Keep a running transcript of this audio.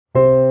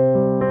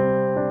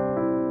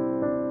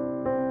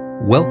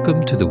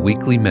Welcome to the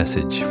weekly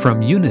message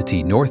from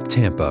Unity North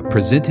Tampa,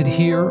 presented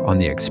here on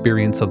the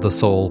Experience of the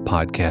Soul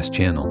podcast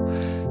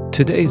channel.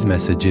 Today's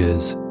message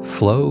is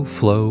Flow,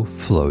 Flow,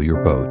 Flow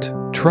Your Boat.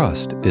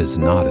 Trust is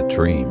not a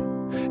dream,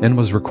 and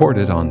was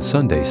recorded on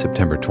Sunday,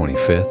 September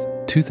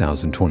 25th,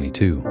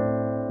 2022.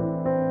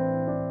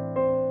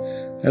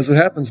 As it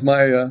happens,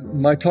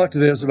 my talk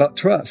today is about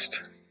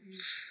trust.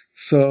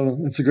 So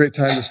it's a great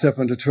time to step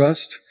into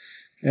trust.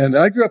 And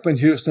I grew up in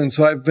Houston,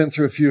 so I've been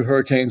through a few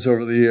hurricanes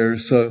over the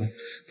years, so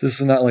this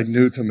is not like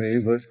new to me,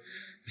 but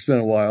it's been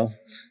a while.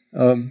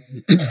 I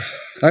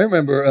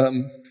remember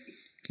in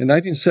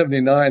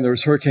 1979, there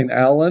was Hurricane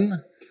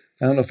Allen.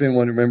 I don't know if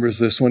anyone remembers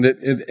this one.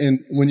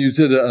 When you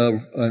did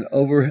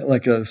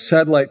a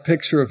satellite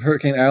picture of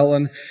Hurricane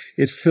Allen,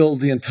 it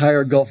filled the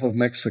entire Gulf of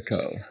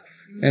Mexico.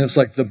 And it's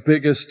like the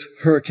biggest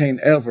hurricane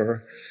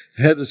ever,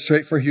 headed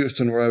straight for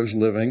Houston where I was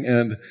living.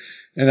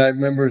 And I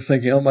remember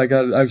thinking, oh my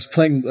God, I was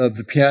playing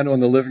the piano in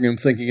the living room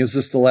thinking, is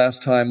this the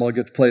last time I'll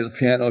get to play the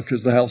piano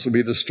because the house will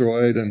be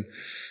destroyed and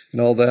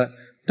all that?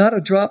 Not a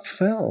drop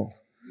fell.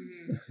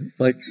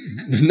 Like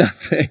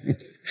nothing.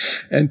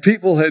 And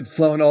people had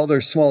flown all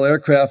their small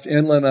aircraft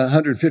inland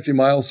 150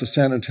 miles to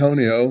San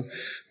Antonio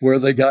where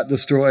they got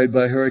destroyed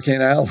by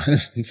Hurricane Allen.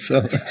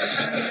 So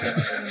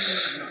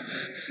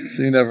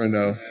you never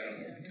know.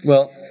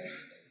 Well,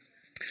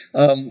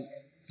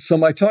 so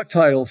my talk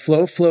title,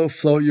 Flow, Flow,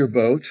 Flow Your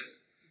Boat.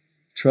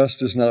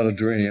 Trust is not a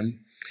dream.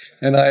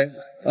 And I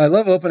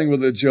love opening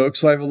with a joke,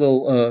 so I have a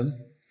little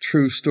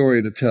true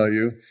story to tell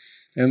you.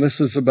 And this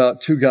is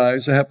about two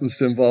guys. It happens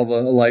to involve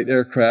a light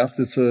aircraft.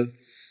 It's a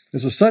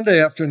Sunday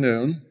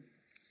afternoon,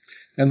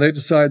 and they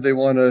decide they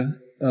want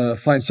to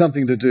find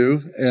something to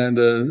do.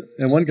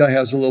 And one guy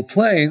has a little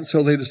plane,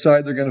 so they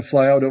decide they're going to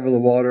fly out over the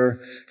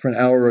water for an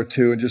hour or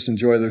two and just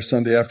enjoy their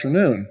Sunday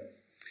afternoon.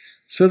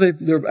 So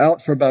they're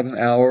out for about an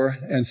hour,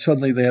 and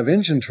suddenly they have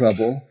engine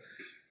trouble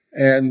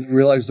and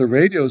realize the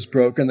radio's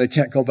broken. They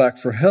can't go back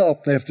for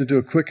help. They have to do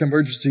a quick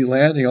emergency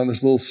landing on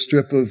this little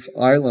strip of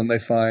island they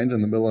find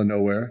in the middle of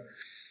nowhere.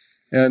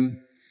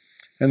 And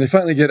they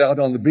finally get out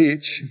on the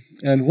beach,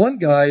 and one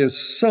guy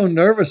is so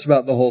nervous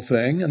about the whole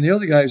thing, and the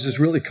other guy is just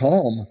really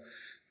calm.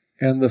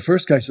 And the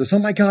first guy says, oh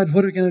my God,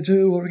 what are we going to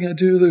do? What are we going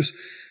to do?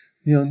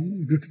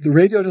 The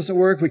radio doesn't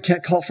work. We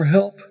can't call for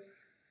help.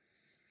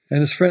 And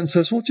his friend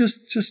says, well,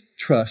 just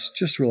trust,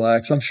 just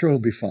relax. I'm sure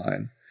it'll be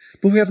fine.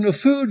 But we have no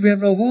food, we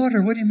have no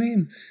water. What do you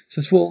mean? He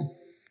says, well,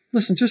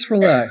 listen, just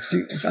relax.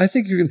 I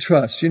think you can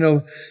trust.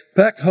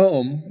 Back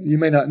home, you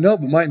may not know,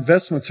 but my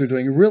investments are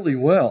doing really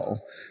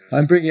well.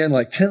 I'm bringing in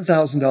like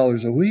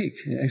 $10,000 a week.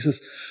 And he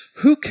says,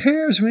 who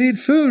cares? We need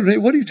food.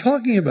 What are you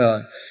talking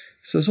about?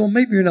 He says, well,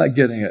 maybe you're not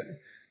getting it.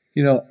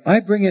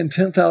 I bring in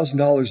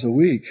 $10,000 a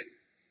week,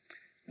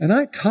 and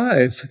I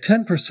tithe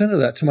 10% of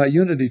that to my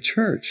Unity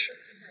church.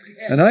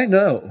 And I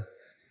know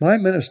my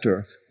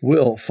minister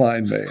will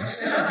find me.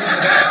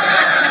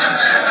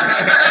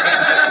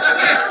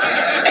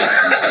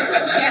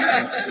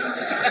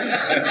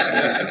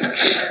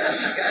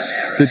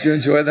 Did you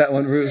enjoy that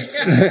one, Ruth?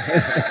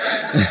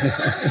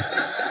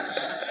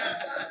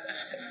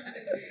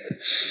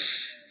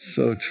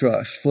 So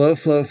trust. Flow,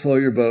 flow, flow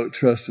your boat.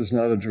 Trust is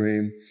not a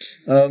dream.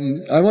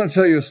 I want to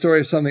tell you a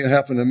story of something that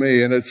happened to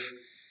me, and it's,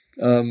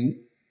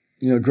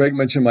 Greg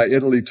mentioned my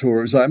Italy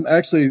tours. I'm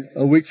actually,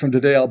 a week from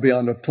today, I'll be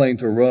on a plane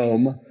to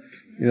Rome,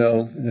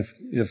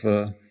 if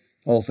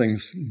all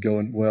things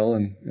go well,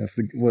 and if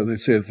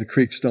the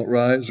creeks don't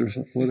rise or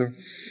whatever.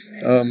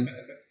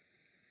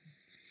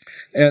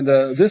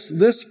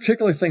 This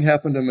particular thing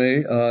happened to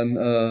me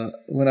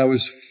when I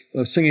was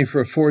singing for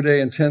a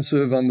 4-day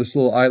intensive on this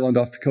little island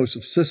off the coast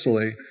of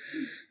Sicily,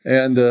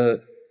 and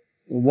a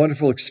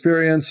wonderful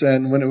experience.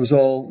 And when it was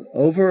all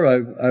over,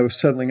 I was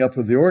settling up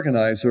with the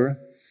organizer,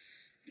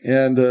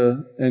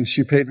 and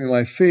she paid me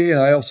my fee,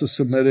 and I also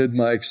submitted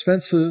my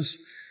expenses,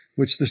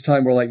 which this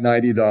time were like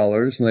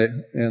 $90,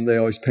 and they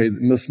always paid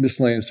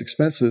miscellaneous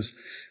expenses.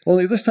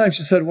 Only this time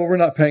she said, well, we're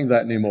not paying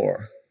that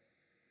anymore.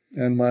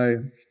 And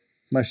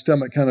my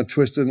stomach kind of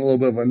twisted in a little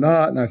bit of a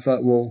knot, and I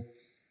thought, well,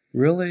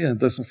 really? And it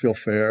doesn't feel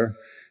fair.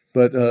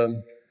 But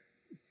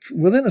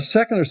within a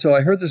second or so,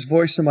 I heard this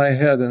voice in my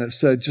head, and it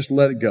said, just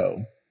let it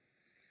go.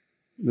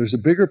 There's a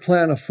bigger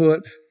plan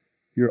afoot.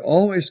 You're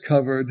always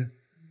covered.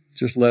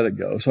 Just let it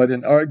go. So I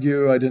didn't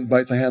argue. I didn't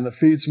bite the hand that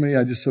feeds me.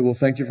 I just said, well,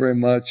 thank you very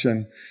much.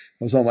 And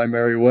I was on my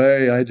merry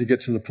way. I had to get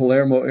to the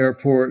Palermo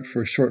airport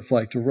for a short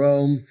flight to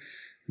Rome,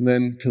 and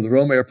then to the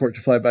Rome airport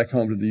to fly back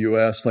home to the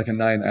U.S., like a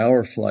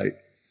 9-hour flight.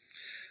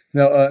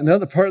 Now,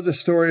 another part of the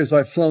story is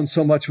I've flown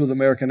so much with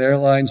American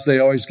Airlines, they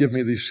always give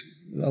me these,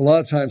 a lot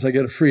of times I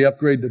get a free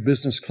upgrade to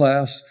business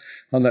class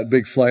on that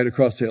big flight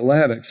across the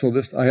Atlantic. So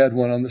I had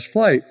one on this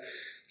flight.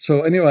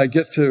 So anyway, I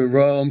get to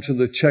Rome, to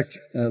the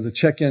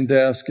check-in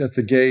desk at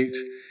the gate,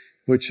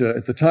 which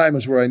at the time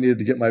is where I needed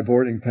to get my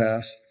boarding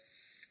pass.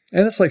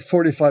 And it's like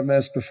 45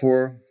 minutes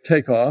before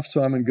takeoff,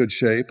 so I'm in good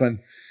shape. And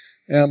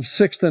I'm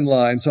sixth in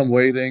line, so I'm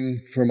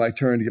waiting for my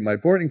turn to get my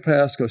boarding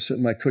pass, go sit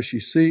in my cushy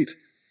seat.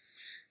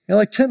 And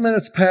like 10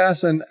 minutes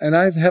pass, and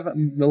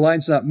the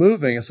line's not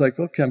moving. It's like,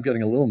 okay, I'm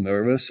getting a little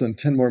nervous, and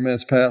 10 more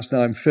minutes pass.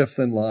 Now I'm fifth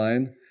in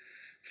line.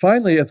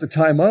 Finally, at the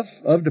time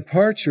of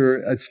departure,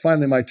 it's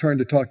finally my turn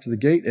to talk to the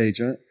gate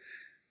agent.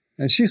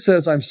 And she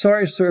says, "I'm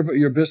sorry, sir, but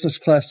your business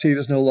class seat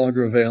is no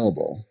longer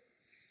available."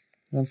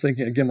 I'm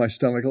thinking, again, my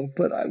stomach,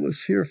 but I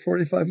was here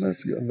 45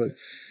 minutes ago.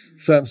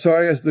 So I'm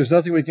sorry, there's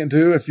nothing we can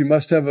do. If you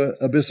must have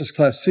a business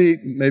class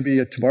seat, maybe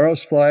at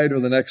tomorrow's flight or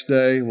the next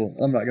day. Well,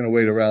 I'm not going to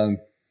wait around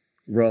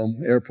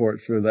Rome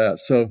airport for that.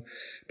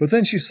 But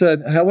then she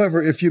said,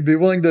 "However, if you'd be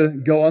willing to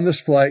go on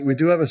this flight, we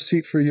do have a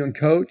seat for you in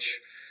coach,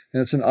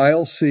 and it's an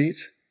aisle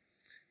seat.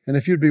 And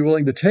if you'd be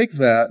willing to take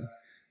that,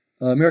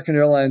 American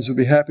Airlines would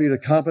be happy to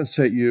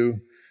compensate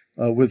you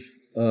with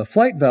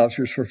flight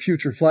vouchers for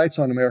future flights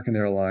on American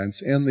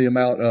Airlines in the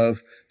amount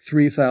of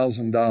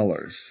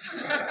 $3,000.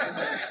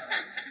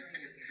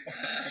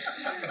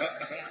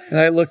 And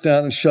I looked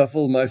down and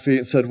shuffled my feet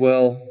and said,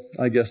 "Well,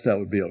 I guess that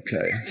would be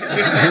okay."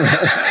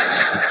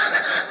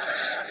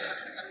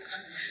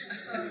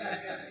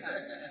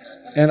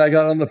 And I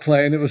got on the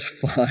plane. It was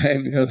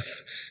fine.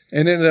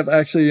 And ended up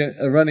actually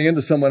running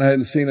into someone I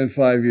hadn't seen in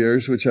 5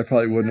 years, which I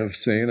probably wouldn't have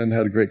seen, and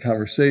had a great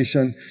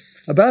conversation.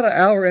 About an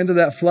hour into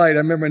that flight, I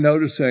remember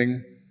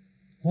noticing,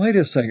 wait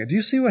a second, do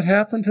you see what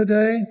happened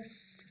today?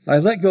 I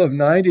let go of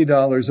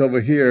 $90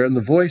 over here, and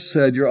the voice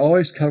said, "You're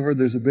always covered.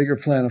 There's a bigger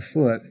plan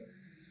afoot."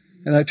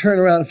 And I turned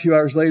around a few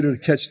hours later to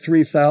catch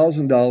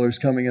 $3,000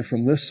 coming in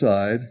from this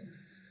side.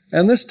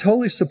 And this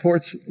totally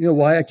supports,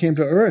 why I came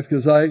to Earth,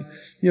 because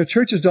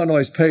churches don't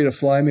always pay to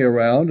fly me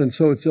around, and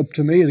so it's up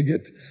to me to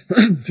get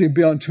to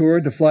be on tour,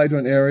 to fly to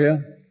an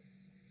area.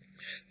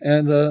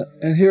 And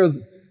here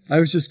I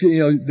was just,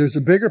 there's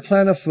a bigger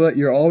plan afoot.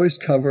 You're always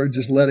covered.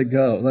 Just let it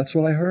go. That's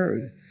what I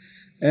heard.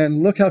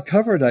 And look how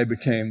covered I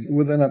became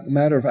within a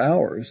matter of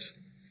hours.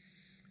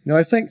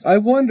 I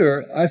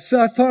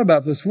thought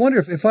about this. Wonder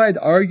if I had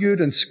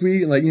argued and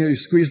squeezed, you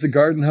squeeze the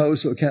garden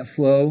hose so it can't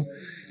flow.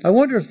 I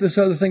wonder if this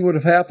other thing would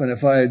have happened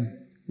if I had,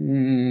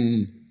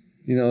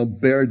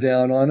 bared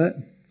down on it.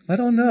 I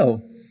don't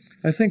know.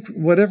 I think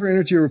whatever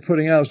energy we're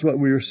putting out is what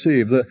we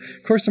receive. The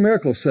Course in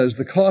Miracles says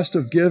the cost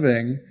of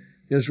giving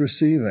is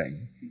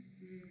receiving.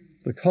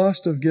 The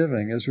cost of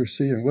giving is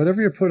receiving.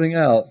 Whatever you're putting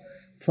out,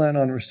 plan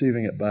on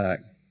receiving it back.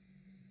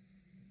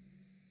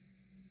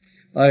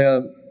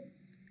 I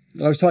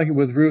was talking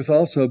with Ruth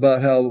also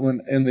about how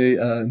when in the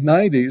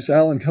 90s,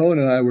 Alan Cohen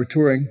and I were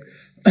touring.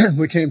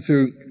 We came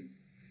through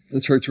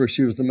the church where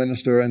she was the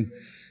minister, and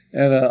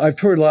I've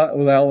toured a lot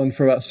with Alan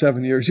for about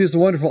 7 years. He's a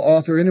wonderful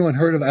author. Anyone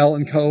heard of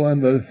Alan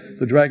Cohen,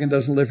 The Dragon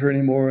Doesn't Live Here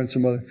Anymore, and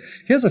some other?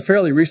 He has a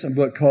fairly recent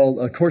book called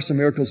A Course in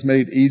Miracles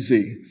Made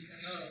Easy.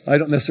 I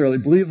don't necessarily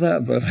believe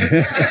that, but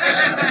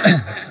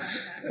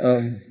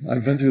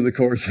I've been through the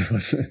course.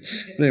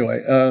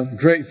 Anyway,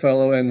 great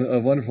fellow and a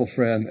wonderful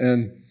friend.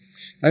 And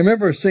I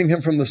remember seeing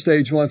him from the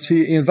stage once.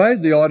 He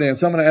invited the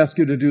audience. I'm going to ask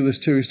you to do this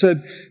too. He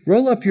said,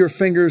 roll up your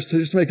fingers to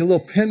just make a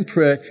little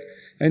pinprick,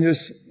 and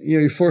just,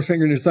 your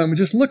forefinger and your thumb, and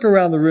just look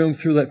around the room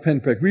through that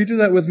pinprick. Will you do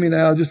that with me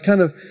now? Just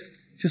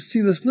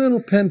see this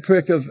little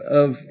pinprick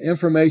of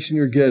information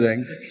you're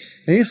getting.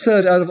 And he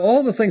said, out of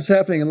all the things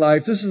happening in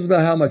life, this is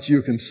about how much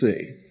you can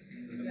see.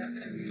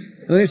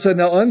 And then he said,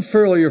 now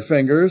unfurl your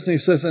fingers. And he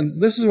says,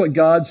 and this is what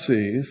God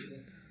sees.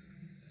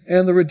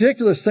 And the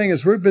ridiculous thing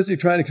is we're busy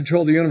trying to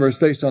control the universe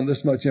based on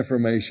this much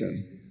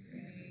information.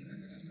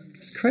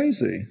 It's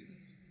crazy.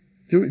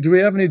 Do we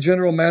have any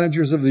general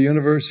managers of the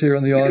universe here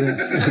in the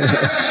audience?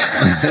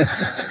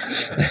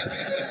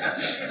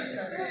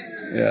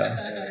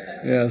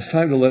 Yeah, it's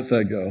time to let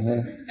that go,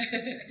 huh?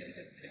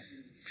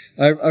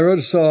 I wrote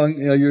a song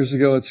years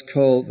ago. It's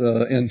called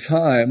In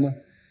Time.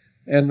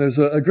 And there's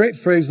a great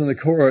phrase in the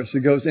chorus.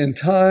 It goes, in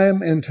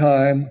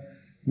time,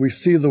 we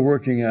see the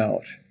working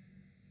out.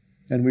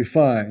 And we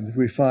find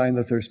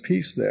that there's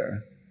peace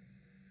there.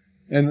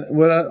 And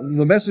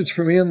the message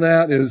for me in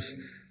that is,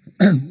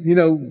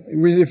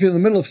 if you're in the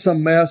middle of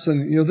some mess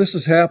and, this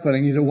is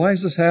happening, why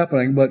is this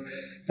happening? But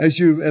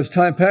as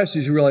time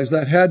passes, you realize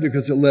that had to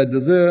because it led to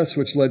this,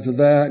 which led to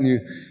that.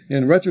 And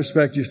in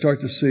retrospect, you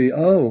start to see,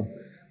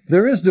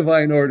 there is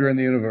divine order in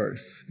the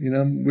universe.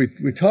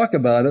 We talk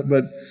about it,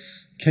 but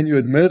can you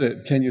admit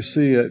it? Can you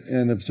see it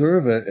and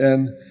observe it?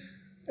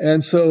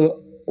 And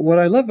so what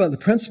I love about the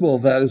principle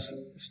of that is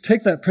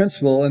take that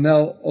principle and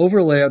now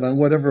overlay it on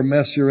whatever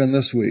mess you're in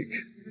this week.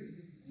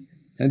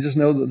 And just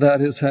know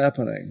that is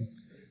happening.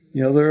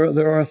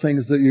 There are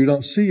things that you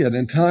don't see yet.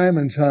 In time,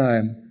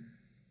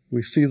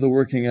 we see the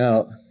working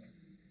out.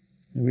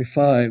 And we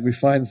find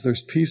that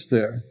there's peace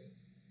there.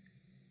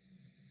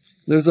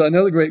 There's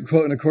another great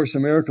quote in A Course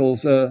in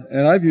Miracles,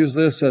 and I've used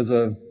this as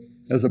a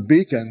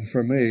beacon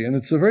for me. And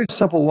it's a very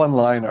simple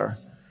one-liner.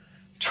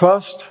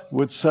 Trust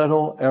would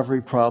settle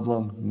every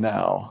problem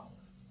now.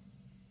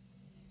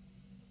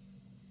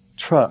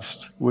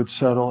 Trust would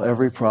settle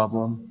every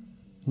problem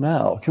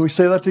now. Can we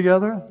say that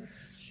together?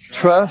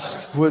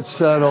 Trust would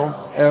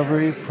settle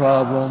every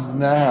problem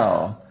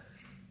now.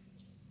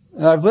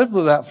 And I've lived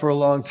with that for a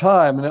long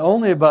time, and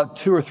only about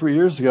 2 or 3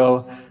 years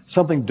ago,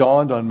 something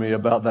dawned on me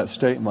about that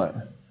statement.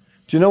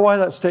 Do you know why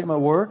that statement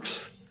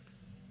works?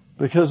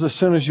 Because as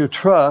soon as you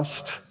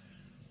trust,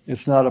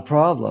 it's not a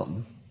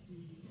problem.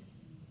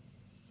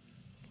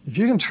 If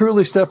you can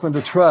truly step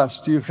into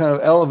trust, you've kind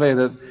of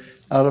elevated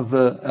out of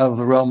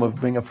the realm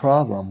of being a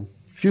problem.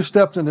 If you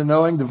stepped into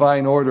knowing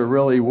divine order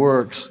really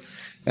works,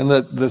 and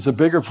that there's a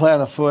bigger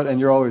plan afoot and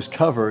you're always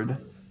covered,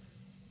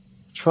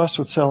 trust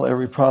would settle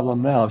every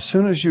problem now, as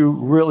soon as you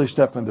really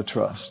step into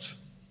trust.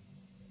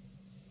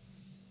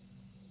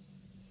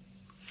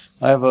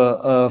 I have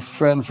a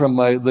friend from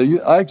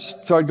I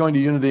started going to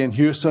Unity in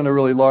Houston, a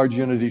really large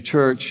Unity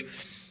church,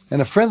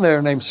 and a friend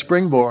there named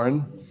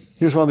Springborn.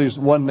 He was one of these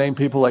one-name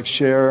people like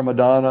Cher,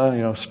 Madonna,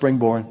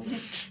 Springborn,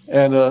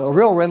 and a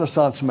real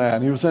Renaissance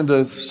man. He was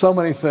into so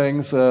many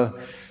things,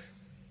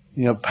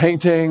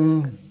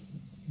 painting,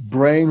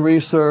 brain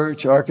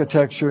research,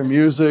 architecture,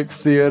 music,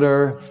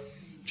 theater.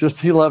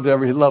 He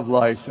loved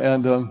life.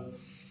 And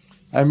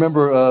I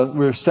remember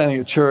we were standing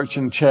at church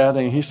and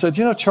chatting. He said,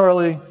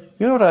 Charlie,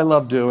 you know what I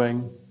love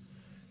doing?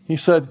 He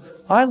said,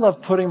 I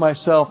love putting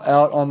myself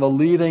out on the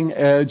leading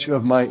edge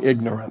of my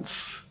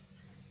ignorance.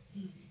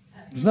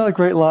 Isn't that a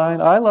great line?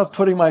 I love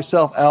putting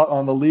myself out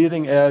on the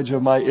leading edge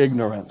of my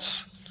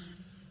ignorance.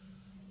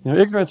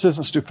 Ignorance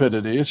isn't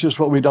stupidity. It's just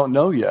what we don't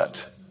know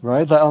yet,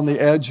 right? On the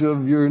edge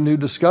of your new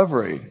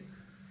discovery.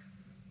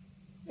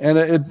 And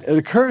it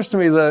occurs to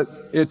me that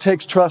it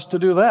takes trust to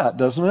do that,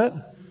 doesn't it?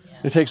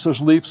 It takes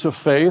those leaps of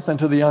faith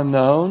into the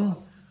unknown.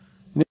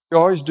 You're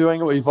always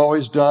doing what you've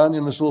always done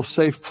in this little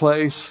safe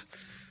place.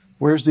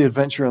 Where's the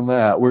adventure in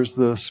that? Where's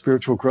the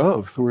spiritual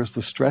growth? Where's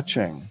the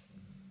stretching?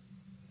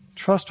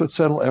 Trust would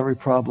settle every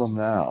problem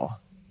now.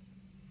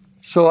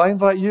 So I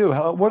invite you,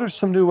 what are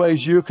some new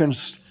ways you can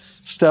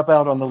step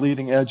out on the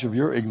leading edge of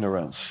your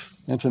ignorance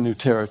into new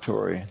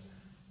territory?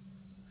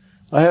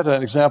 I had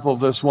an example of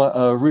this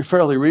one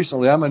fairly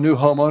recently. I'm a new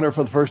homeowner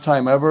for the first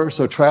time ever,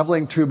 so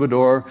Traveling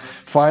Troubadour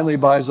finally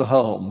buys a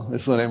home.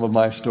 It's the name of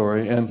my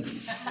story. And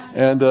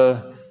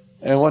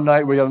one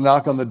night we got a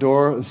knock on the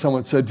door.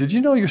 Someone said, "Did you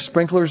know your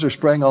sprinklers are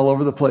spraying all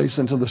over the place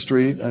into the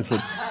street?" I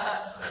said,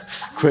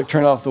 "Quick,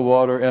 turn off the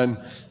water." And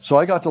so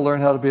I got to learn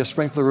how to be a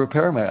sprinkler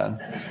repairman.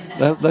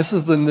 This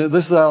is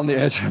on the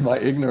edge of my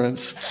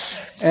ignorance,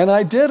 and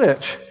I did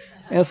it.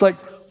 And it's like,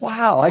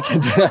 wow, I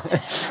can do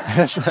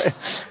that.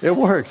 It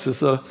works.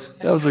 That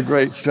was a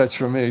great stretch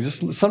for me.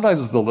 Just sometimes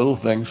it's the little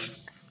things.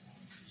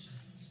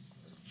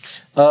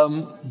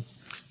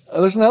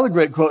 There's another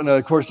great quote in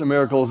A Course in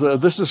Miracles.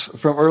 This is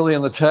from early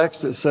in the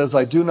text. It says,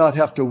 "I do not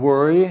have to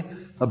worry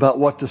about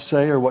what to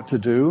say or what to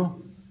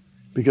do,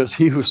 because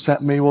he who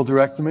sent me will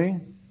direct me."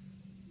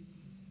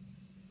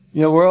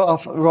 We're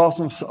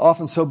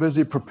often so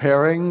busy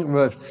preparing,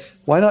 but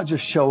why not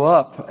just show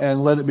up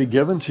and let it be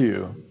given to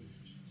you?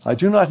 I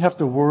do not have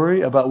to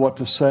worry about what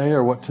to say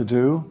or what to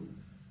do,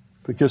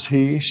 because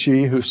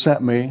she who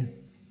sent me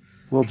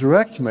will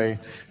direct me.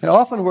 And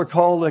often we're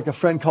called, like a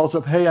friend calls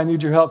up, "Hey, I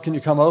need your help. Can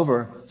you come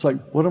over?" It's like,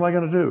 what am I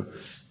going to do?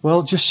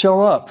 Well, just show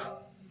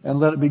up and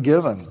let it be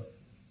given.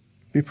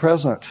 Be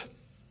present.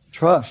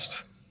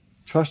 Trust.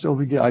 Trust it will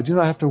be given. I do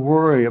not have to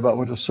worry about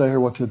what to say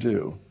or what to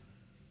do,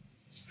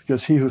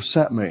 because he who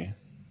sent me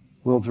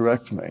will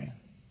direct me.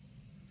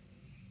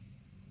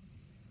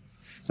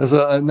 There's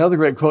another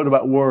great quote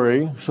about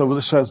worry. So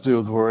this has to do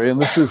with worry, and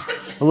this is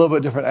a little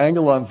bit different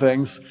angle on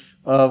things.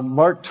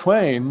 Mark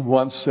Twain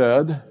once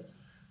said,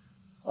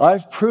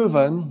 "I've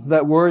proven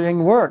that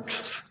worrying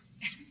works."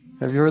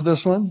 Have you heard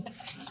this one?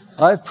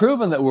 I've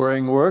proven that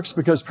worrying works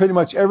because pretty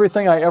much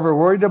everything I ever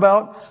worried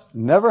about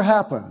never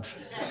happened.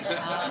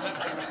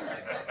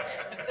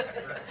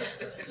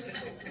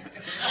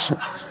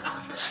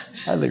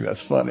 I think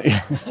that's funny.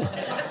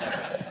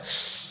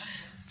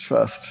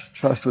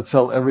 Trust would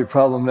solve every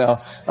problem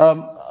now.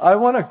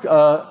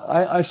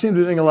 I seem to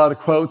be doing a lot of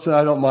quotes, and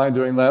I don't mind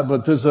doing that,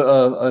 but there's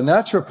a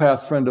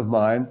naturopath friend of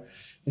mine,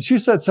 and she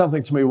said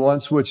something to me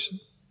once which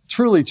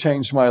truly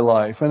changed my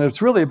life. And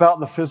it's really about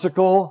the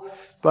physical,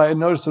 but I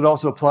noticed it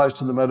also applies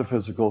to the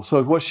metaphysical.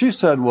 So what she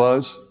said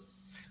was,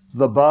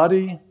 the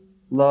body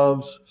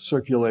loves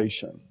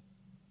circulation.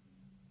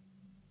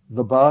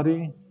 The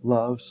body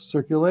loves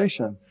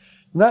circulation.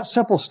 And that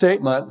simple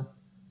statement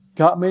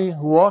got me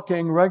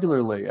walking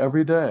regularly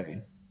every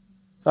day.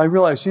 I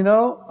realized,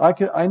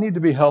 I need to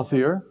be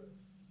healthier.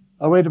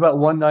 I weighed about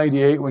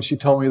 198 when she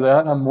told me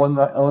that. I'm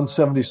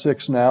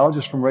 176 now,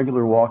 just from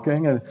regular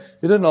walking. And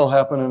it didn't all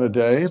happen in a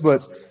day,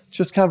 but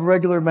just kind of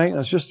regular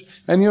maintenance.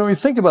 And you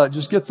think about it,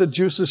 just get the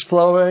juices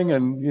flowing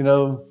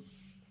and,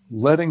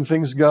 letting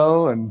things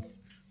go and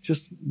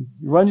just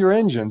run your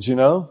engines,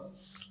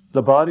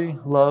 The body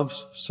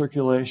loves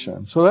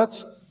circulation. So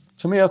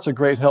to me, that's a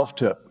great health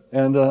tip.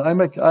 And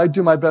I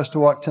do my best to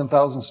walk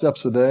 10,000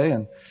 steps a day,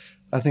 and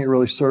I think it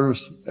really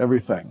serves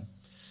everything.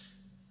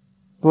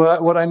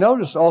 But what I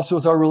noticed also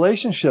is our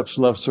relationships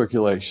love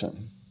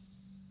circulation.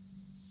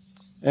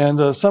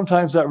 And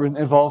sometimes that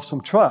involves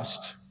some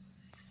trust.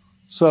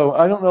 So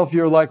I don't know if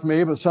you're like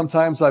me, but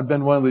sometimes I've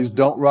been one of these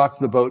don't rock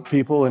the boat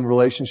people in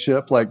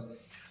relationship. Like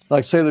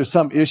say there's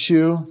some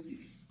issue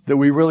that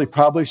we really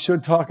probably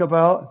should talk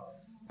about.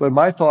 But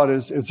my thought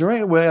is there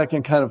any way I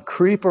can kind of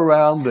creep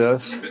around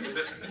this,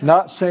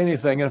 not say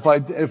anything, and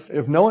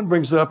if no one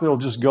brings it up, it'll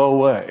just go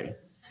away,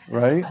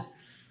 right?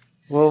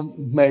 Well,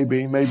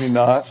 maybe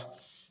not.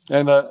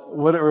 And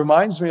what it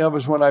reminds me of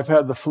is when I've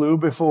had the flu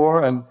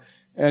before,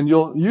 and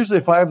usually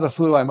if I have the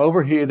flu, I'm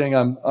overheating,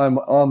 I'm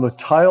on the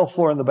tile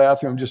floor in the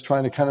bathroom, just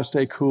trying to kind of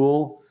stay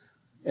cool.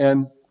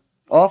 And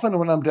often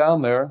when I'm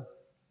down there,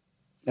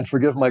 and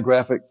forgive my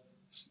graphic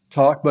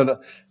talk,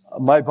 but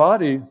my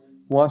body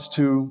wants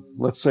to,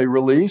 let's say,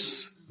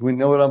 release. We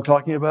know what I'm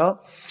talking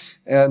about.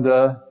 And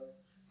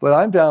but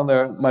I'm down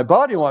there. My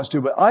body wants to,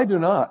 but I do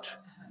not.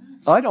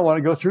 I don't want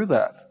to go through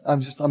that.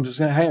 I'm just going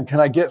to hang on. Can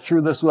I get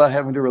through this without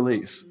having to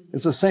release?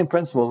 It's the same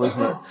principle,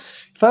 isn't it?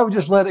 If I would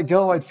just let it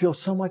go, I'd feel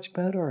so much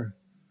better.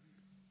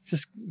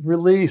 Just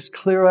release,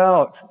 clear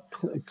out,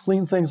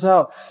 clean things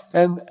out.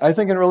 And I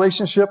think in a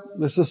relationship,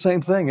 it's the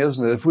same thing,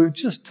 isn't it? If we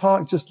just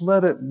talk, just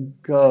let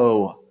it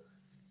go.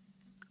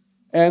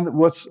 And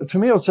what's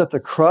at the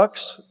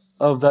crux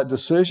of that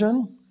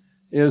decision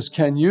is,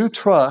 can you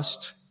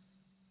trust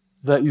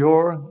that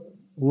your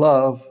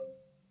love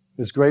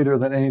is greater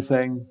than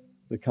anything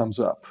that comes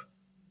up?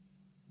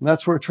 And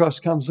that's where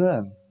trust comes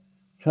in.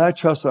 Can I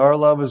trust that our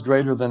love is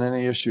greater than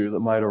any issue that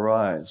might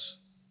arise?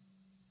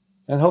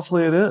 And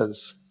hopefully it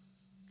is,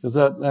 because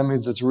that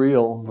means it's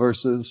real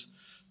versus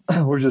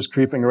we're just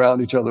creeping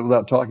around each other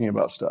without talking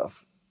about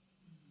stuff.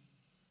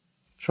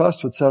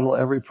 Trust would settle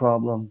every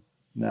problem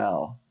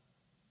now.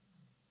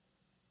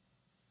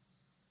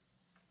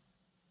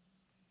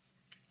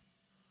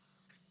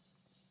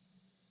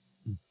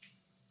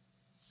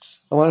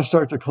 I want to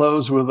start to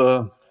close with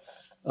a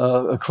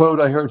quote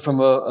I heard from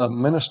a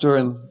minister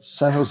in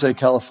San Jose,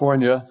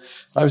 California.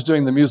 I was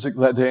doing the music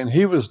that day, and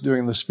he was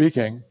doing the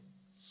speaking.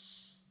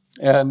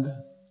 And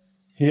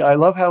I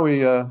love how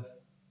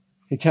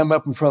he came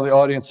up in front of the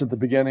audience at the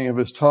beginning of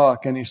his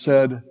talk, and he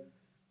said,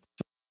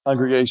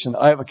 "Congregation,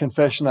 I have a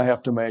confession I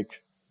have to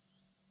make."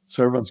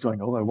 So everyone's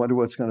going, "Oh, I wonder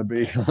what's going to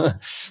be.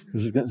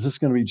 Is this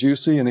going to be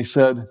juicy?" And he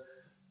said,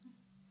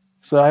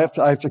 "So I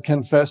have to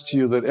confess to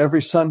you that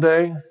every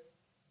Sunday,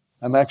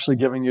 I'm actually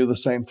giving you the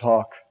same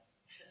talk.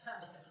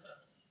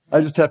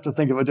 I just have to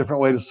think of a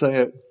different way to say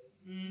it."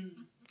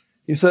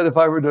 He said, if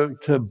I were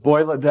to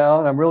boil it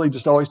down, I'm really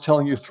just always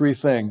telling you three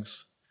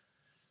things.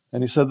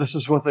 And he said, this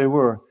is what they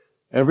were.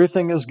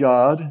 Everything is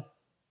God.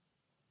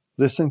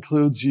 This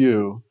includes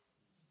you.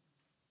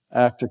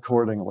 Act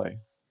accordingly.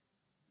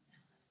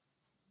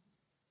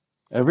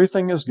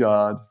 Everything is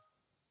God.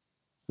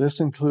 This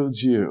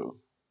includes you.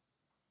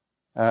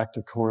 Act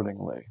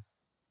accordingly.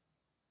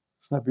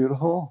 Isn't that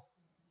beautiful?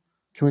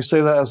 Can we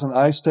say that as an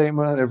I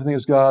statement? Everything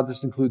is God,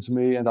 this includes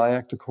me, and I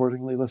act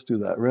accordingly. Let's do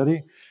that.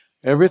 Ready?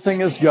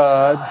 Everything is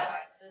God,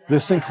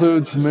 this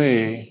includes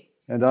me,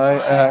 and I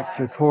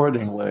act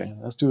accordingly.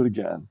 Let's do it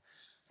again.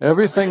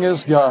 Everything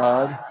is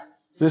God,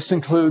 this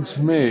includes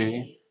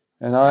me,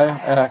 and I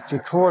act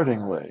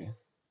accordingly.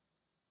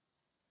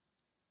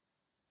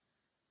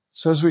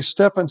 So as we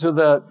step into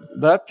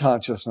that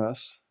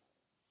consciousness,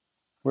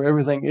 where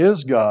everything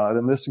is God,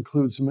 and this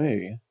includes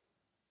me,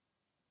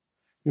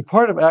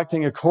 part of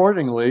acting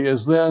accordingly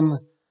is then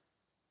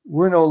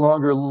we're no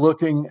longer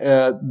looking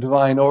at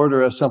divine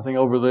order as something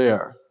over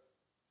there.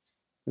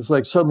 It's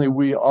like suddenly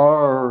we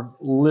are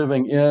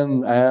living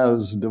in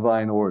as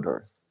divine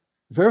order.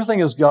 If everything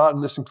is God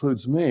and this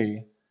includes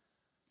me,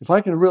 if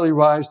I can really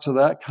rise to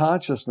that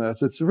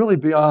consciousness, it's really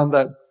beyond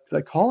that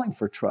calling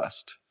for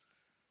trust.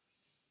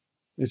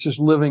 It's just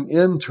living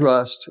in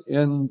trust,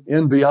 in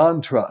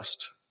beyond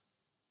trust,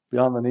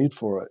 beyond the need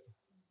for it.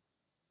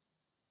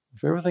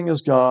 If everything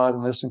is God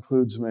and this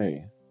includes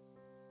me,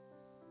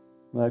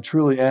 and I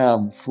truly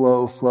am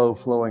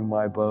flowing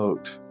my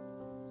boat,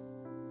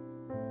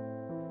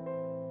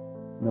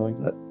 knowing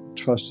that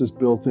trust is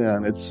built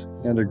in, it's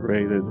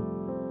integrated,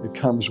 it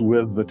comes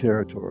with the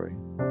territory.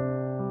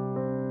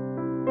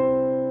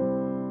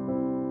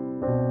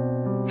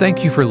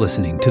 Thank you for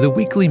listening to the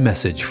weekly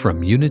message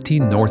from Unity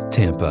North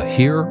Tampa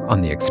here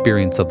on the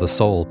Experience of the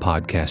Soul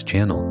podcast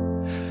channel.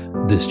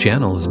 This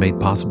channel is made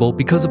possible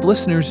because of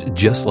listeners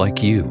just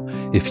like you.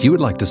 If you would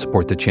like to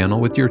support the channel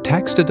with your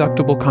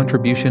tax-deductible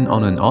contribution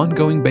on an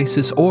ongoing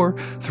basis or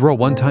through a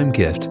one-time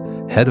gift,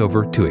 head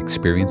over to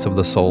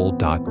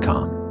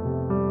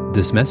experienceofthesoul.com.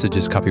 This message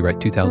is copyright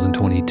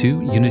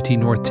 2022, Unity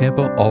North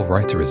Tampa, all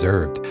rights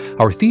reserved.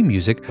 Our theme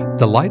music,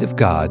 The Light of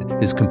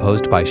God, is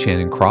composed by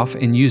Shannon Croft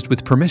and used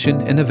with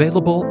permission and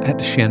available at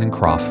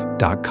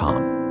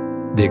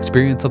shannoncroft.com. The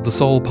Experience of the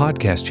Soul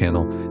podcast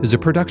channel is a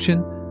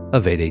production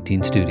of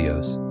 818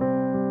 Studios.